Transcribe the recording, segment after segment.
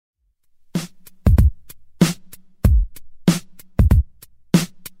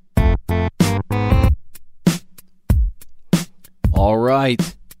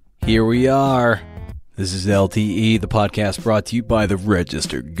right, here we are. This is LTE, the podcast brought to you by the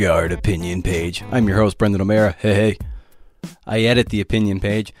Register Guard opinion page. I'm your host, Brendan O'Mara. Hey. I edit the opinion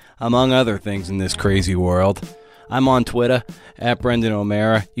page, among other things in this crazy world. I'm on Twitter, at Brendan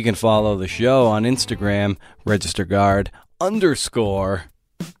O'Mara. You can follow the show on Instagram,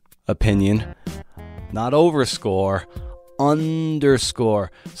 registerguard_opinion. Not overscore,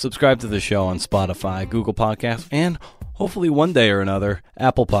 underscore. Subscribe to the show on Spotify, Google Podcasts, and hopefully one day or another,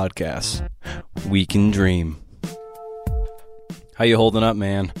 Apple Podcasts. We can dream. How you holding up,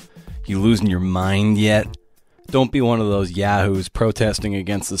 man? You losing your mind yet? Don't be one of those yahoos protesting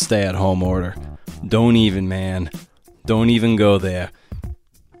against the stay-at-home order. Don't even, man. Don't even go there.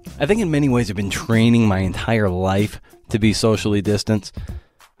 I think in many ways I've been training my entire life to be socially distanced.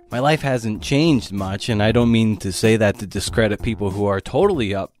 My life hasn't changed much, and I don't mean to say that to discredit people who are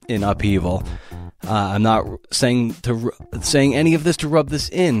totally in upheaval. I'm not saying any of this to rub this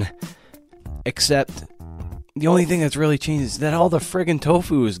in, except the only thing that's really changed is that all the friggin'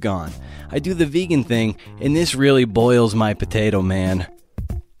 tofu is gone. I do the vegan thing, and this really boils my potato, man.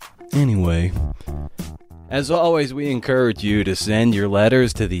 Anyway, as always, we encourage you to send your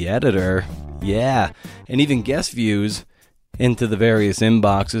letters to the editor, and even guest views into the various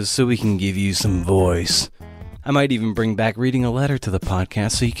inboxes so we can give you some voice. I might even bring back reading a letter to the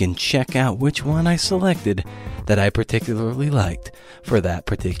podcast so you can check out which one I selected that I particularly liked for that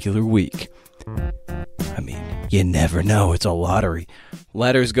particular week. I mean, you never know. It's a lottery.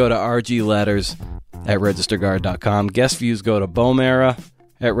 Letters go to rgletters@registerguard.com. Guest views go to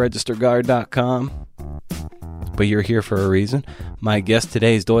bomera@registerguard.com. But you're here for a reason. My guest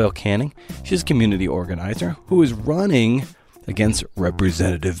today is Doyle Canning. She's a community organizer who is running against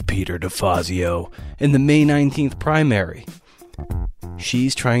Representative Peter DeFazio in the May 19th primary.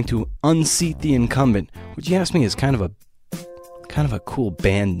 She's trying to unseat the incumbent, which you ask me is kind of a cool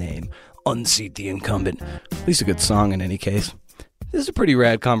band name. Unseat the Incumbent. At least a good song in any case. This is a pretty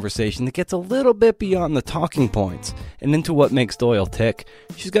rad conversation that gets a little bit beyond the talking points and into what makes Doyle tick.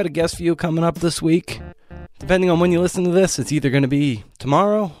 She's got a guest view coming up this week. Depending on when you listen to this, it's either going to be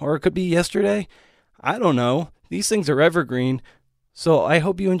tomorrow or it could be yesterday. I don't know. These things are evergreen. So I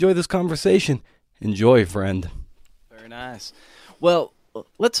hope you enjoy this conversation. Enjoy, friend. Very nice. Well,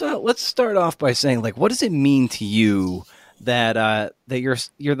 let's start off by saying, what does it mean to you that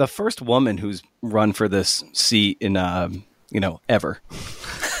you're the first woman who's run for this seat in ever?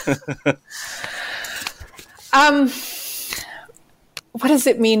 What does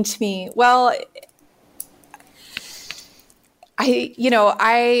it mean to me? Well,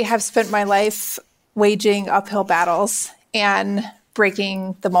 I have spent my life waging uphill battles and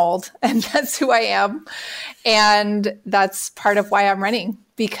breaking the mold, and that's who I am. And that's part of why I'm running,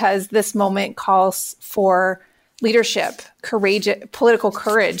 because this moment calls for leadership, courage, political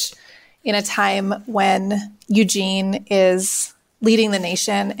courage in a time when Eugene is leading the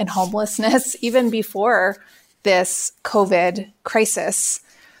nation in homelessness. Even before this COVID crisis,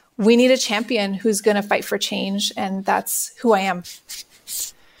 we need a champion who's going to fight for change, and that's who I am.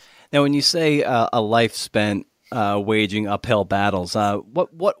 Now, when you say a life spent waging uphill battles,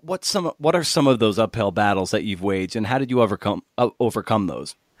 what are some of those uphill battles that you've waged, and how did you overcome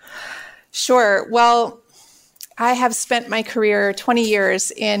those? Sure. Well, I have spent my career 20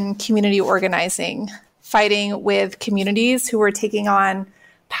 years in community organizing, fighting with communities who were taking on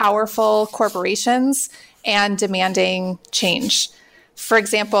powerful corporations and demanding change. For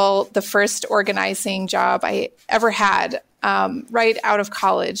example, the first organizing job I ever had right out of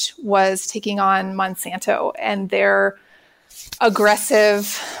college was taking on Monsanto and their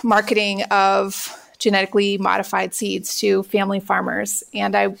aggressive marketing of genetically modified seeds to family farmers.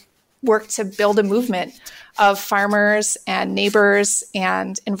 And I worked to build a movement of farmers and neighbors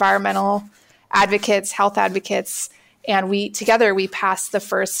and environmental advocates, health advocates, and we passed the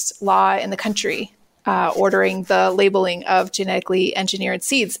first law in the country ordering the labeling of genetically engineered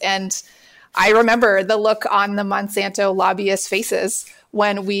seeds. And I remember the look on the Monsanto lobbyists' faces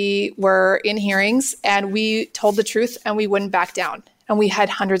when we were in hearings and we told the truth and we wouldn't back down. And we had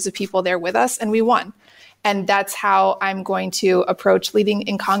hundreds of people there with us and we won. And that's how I'm going to approach leading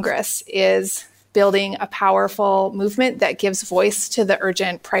in Congress, is building a powerful movement that gives voice to the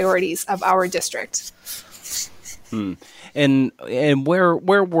urgent priorities of our district. And where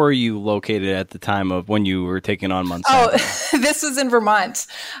were you located at the time of when you were taking on Monsanto? Oh, this was in Vermont.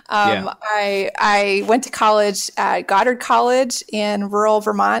 I went to college at Goddard College in rural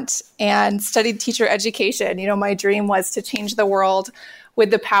Vermont and studied teacher education. My dream was to change the world with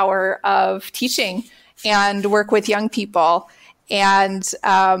the power of teaching and work with young people. And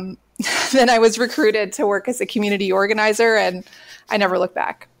then I was recruited to work as a community organizer, and I never looked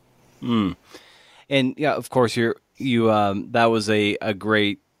back. Mm. And yeah, of course, that was a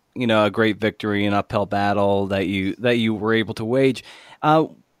great, a great victory and uphill battle that you were able to wage.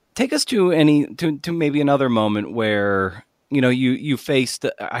 Take us to maybe another moment where you faced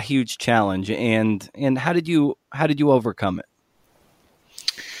a huge challenge, and how did you overcome it?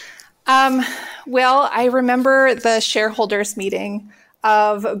 Well, I remember the shareholders meeting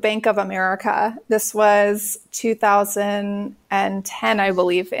of Bank of America. This was 2010, I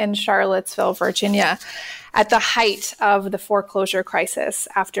believe, in Charlottesville, Virginia, at the height of the foreclosure crisis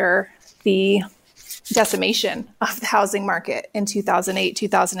after the decimation of the housing market in 2008,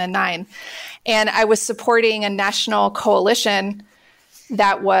 2009. And I was supporting a national coalition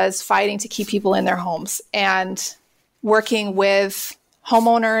that was fighting to keep people in their homes and working with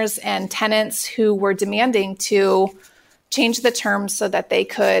homeowners and tenants who were demanding to change the terms so that they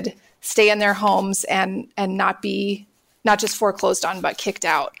could stay in their homes and not just foreclosed on, but kicked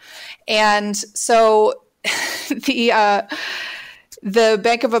out. And so the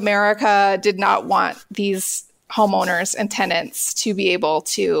Bank of America did not want these homeowners and tenants to be able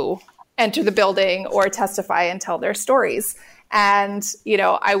to enter the building or testify and tell their stories. And,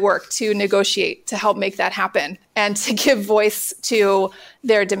 I worked to negotiate to help make that happen and to give voice to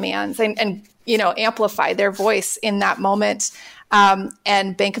their demands and amplify their voice in that moment.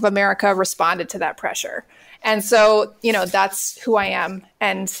 And Bank of America responded to that pressure. And so, that's who I am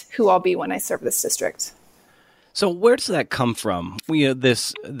and who I'll be when I serve this district. So where does that come from?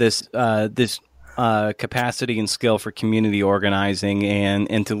 This capacity and skill for community organizing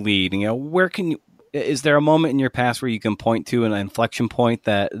and to lead. Is there a moment in your past where you can point to an inflection point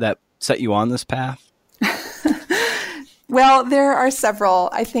that set you on this path? Well, there are several.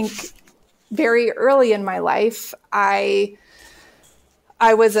 I think very early in my life, I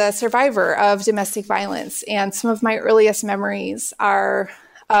was a survivor of domestic violence, and some of my earliest memories are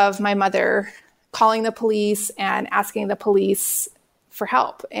of my mother calling the police and asking the police for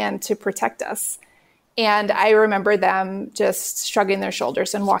help and to protect us. And I remember them just shrugging their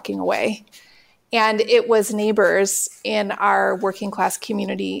shoulders and walking away. And it was neighbors in our working class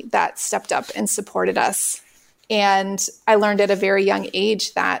community that stepped up and supported us. And I learned at a very young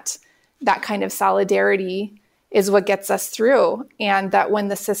age that kind of solidarity is what gets us through, and that when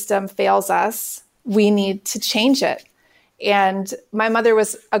the system fails us, we need to change it. And my mother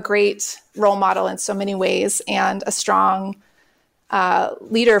was a great role model in so many ways and a strong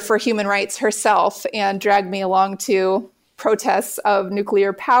leader for human rights herself, and dragged me along to protests of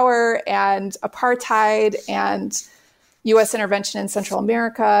nuclear power and apartheid and U.S. intervention in Central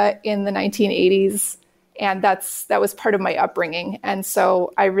America in the 1980s. And that was part of my upbringing. And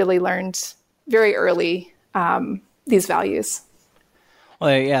so I really learned very early these values.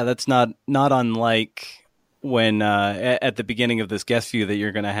 Well, yeah, that's not unlike when at the beginning of this guest view that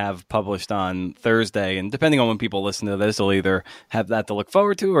you're going to have published on Thursday. And depending on when people listen to this, they'll either have that to look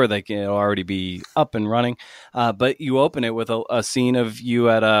forward to or they can already be up and running. But you open it with a scene of you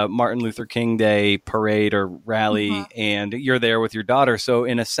at a Martin Luther King Day parade or rally, mm-hmm. and you're there with your daughter. So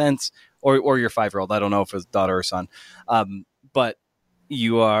in a sense, or your 5-year-old, I don't know if it's daughter or son, but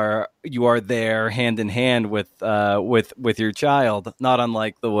you are there hand in hand with your child, not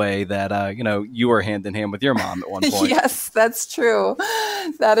unlike the way that you were hand in hand with your mom at one point. Yes, that's true.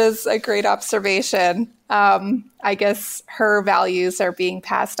 That is a great observation. I guess her values are being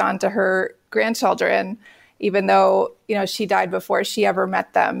passed on to her grandchildren, even though she died before she ever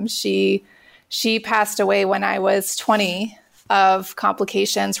met them. She passed away when I was 20 of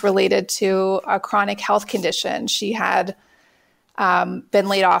complications related to a chronic health condition. She had been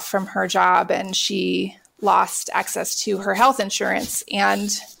laid off from her job, and she lost access to her health insurance, and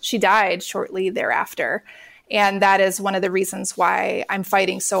she died shortly thereafter. And that is one of the reasons why I'm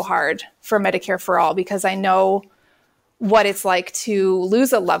fighting so hard for Medicare for All, because I know what it's like to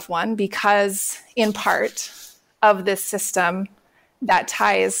lose a loved one because, in part, of this system that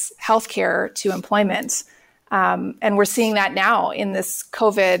ties healthcare to employment. And we're seeing that now in this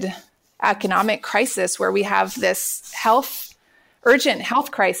COVID economic crisis, where we have this urgent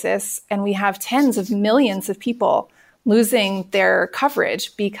health crisis, and we have tens of millions of people losing their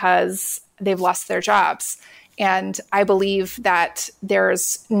coverage because they've lost their jobs. And I believe that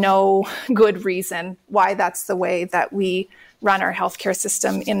there's no good reason why that's the way that we run our healthcare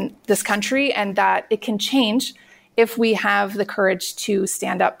system in this country, and that it can change if we have the courage to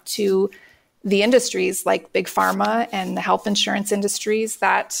stand up to the industries like Big Pharma and the health insurance industries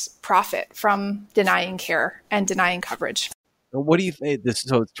that profit from denying care and denying coverage. What do you think?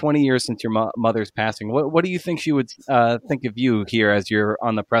 So it's 20 years since your mother's passing. What do you think she would think of you here as you're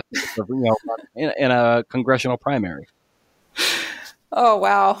on the precipice of in a congressional primary? Oh,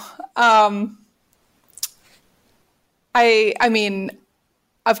 wow. I mean,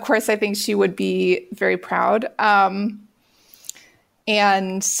 of course, I think she would be very proud.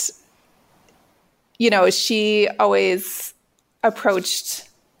 And, she always approached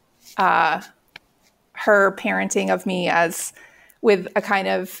her parenting of me as with a kind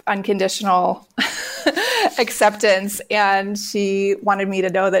of unconditional acceptance. And she wanted me to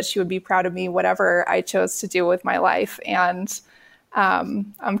know that she would be proud of me, whatever I chose to do with my life. And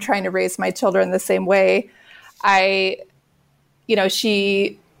I'm trying to raise my children the same way.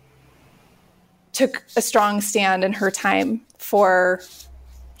 She took a strong stand in her time for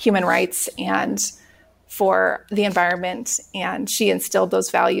human rights and for the environment. And she instilled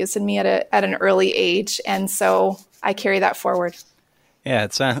those values in me at an early age. And so I carry that forward. Yeah,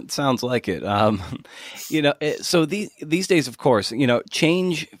 it sounds like it. So these days, of course,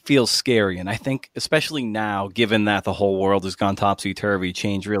 change feels scary. And I think especially now, given that the whole world has gone topsy-turvy,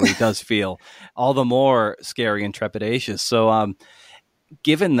 change really does feel all the more scary and trepidatious. So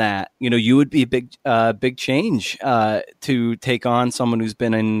given that, you would be big change to take on someone who's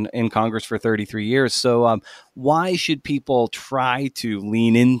been in Congress for 33 years. So why should people try to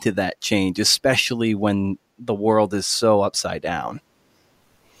lean into that change, especially when the world is so upside down?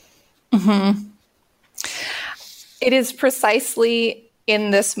 Mm-hmm. It is precisely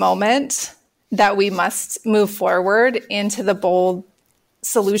in this moment that we must move forward into the bold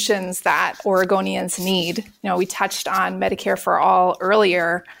solutions that Oregonians need. We touched on Medicare for All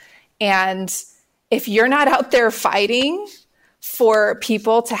earlier. And if you're not out there fighting for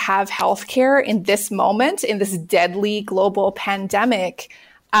people to have health care in this moment, in this deadly global pandemic,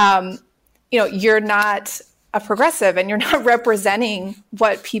 you're not a progressive and you're not representing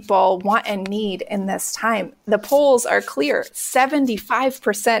what people want and need in this time. The polls are clear.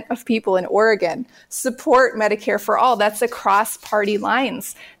 75% of people in Oregon support Medicare for All. That's across party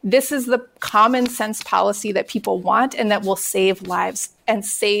lines. This is the common sense policy that people want and that will save lives and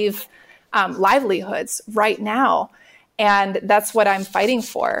save livelihoods right now. And that's what I'm fighting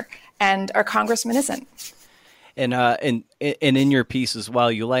for. And our congressman isn't. And in your piece as well,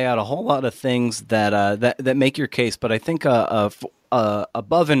 you lay out a whole lot of things that make your case. But I think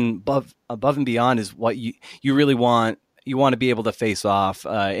above and beyond is what you really want. You want to be able to face off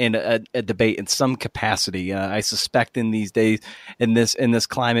in a debate in some capacity. I suspect in these days, in this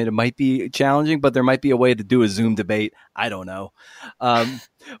climate, it might be challenging, but there might be a way to do a Zoom debate. I don't know.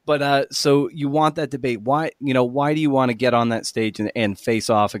 But so you want that debate. Why do you want to get on that stage and face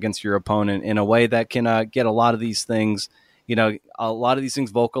off against your opponent in a way that can get a lot of these things,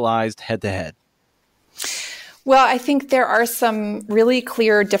 vocalized head to head? Well, I think there are some really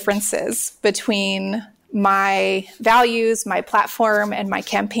clear differences between my values, my platform, and my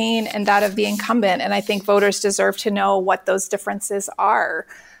campaign, and that of the incumbent. And I think voters deserve to know what those differences are.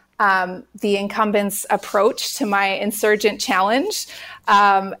 The incumbent's approach to my insurgent challenge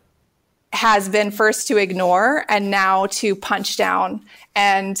has been first to ignore and now to punch down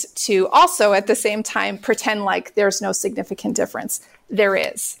and to also at the same time pretend like there's no significant difference. There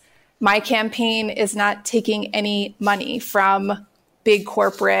is. My campaign is not taking any money from big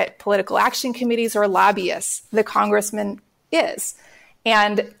corporate political action committees or lobbyists. The congressman is.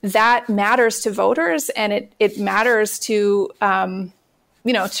 And that matters to voters, and it matters to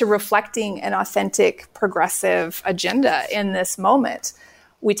to reflecting an authentic progressive agenda in this moment.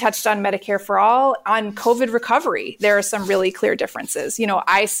 We touched on Medicare for All. On COVID recovery, there are some really clear differences.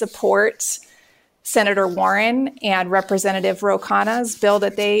 I support Senator Warren and Representative Ro Khanna's bill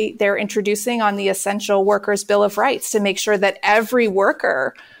that they're introducing on the Essential Workers Bill of Rights to make sure that every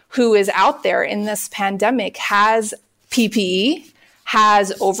worker who is out there in this pandemic has PPE,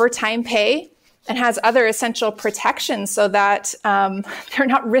 has overtime pay, and has other essential protections so that they're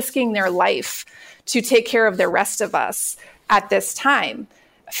not risking their life to take care of the rest of us at this time.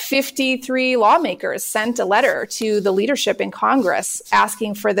 53 lawmakers sent a letter to the leadership in Congress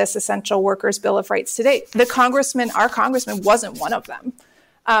asking for this Essential Workers Bill of Rights today. Our congressman wasn't one of them.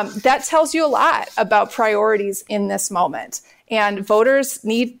 That tells you a lot about priorities in this moment. And voters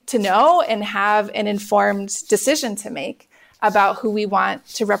need to know and have an informed decision to make about who we want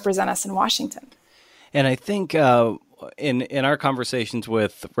to represent us in Washington. And I think in our conversations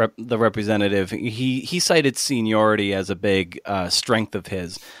with the representative, he cited seniority as a big strength of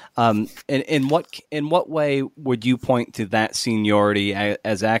his. In what way would you point to that seniority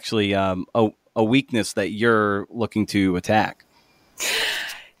as actually a weakness that you're looking to attack?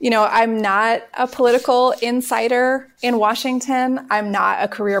 I'm not a political insider in Washington. I'm not a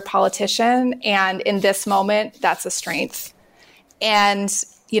career politician. And in this moment, that's a strength. And,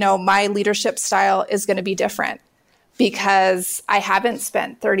 my leadership style is going to be different because I haven't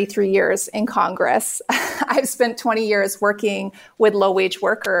spent 33 years in Congress. I've spent 20 years working with low-wage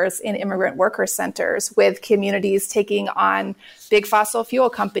workers in immigrant worker centers, with communities taking on big fossil fuel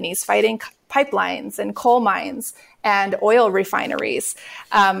companies, fighting pipelines and coal mines and oil refineries.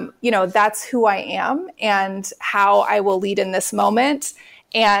 That's who I am and how I will lead in this moment.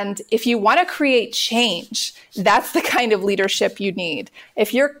 And if you want to create change, that's the kind of leadership you need.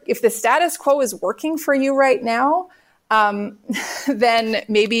 If the status quo is working for you right now, then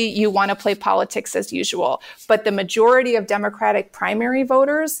maybe you want to play politics as usual. But the majority of Democratic primary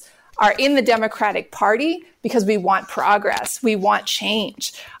voters are in the Democratic Party because we want progress. We want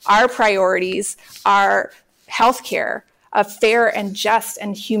change. Our priorities are healthcare, a fair and just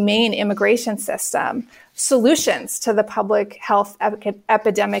and humane immigration system, solutions to the public health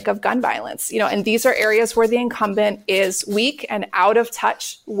epidemic of gun violence. And these are areas where the incumbent is weak and out of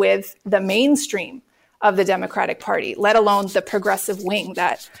touch with the mainstream of the Democratic Party, let alone the progressive wing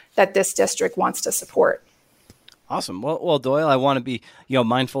that this district wants to support. Awesome. Well, Doyle, I want to be,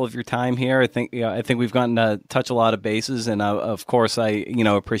 mindful of your time here. I think we've gotten to touch a lot of bases, and of course, I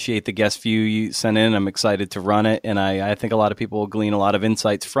appreciate the guest view you sent in. I'm excited to run it, and I think a lot of people will glean a lot of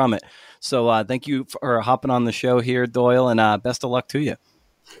insights from it. So, thank you for hopping on the show here, Doyle, and best of luck to you.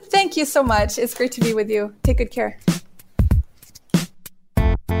 Thank you so much. It's great to be with you. Take good care.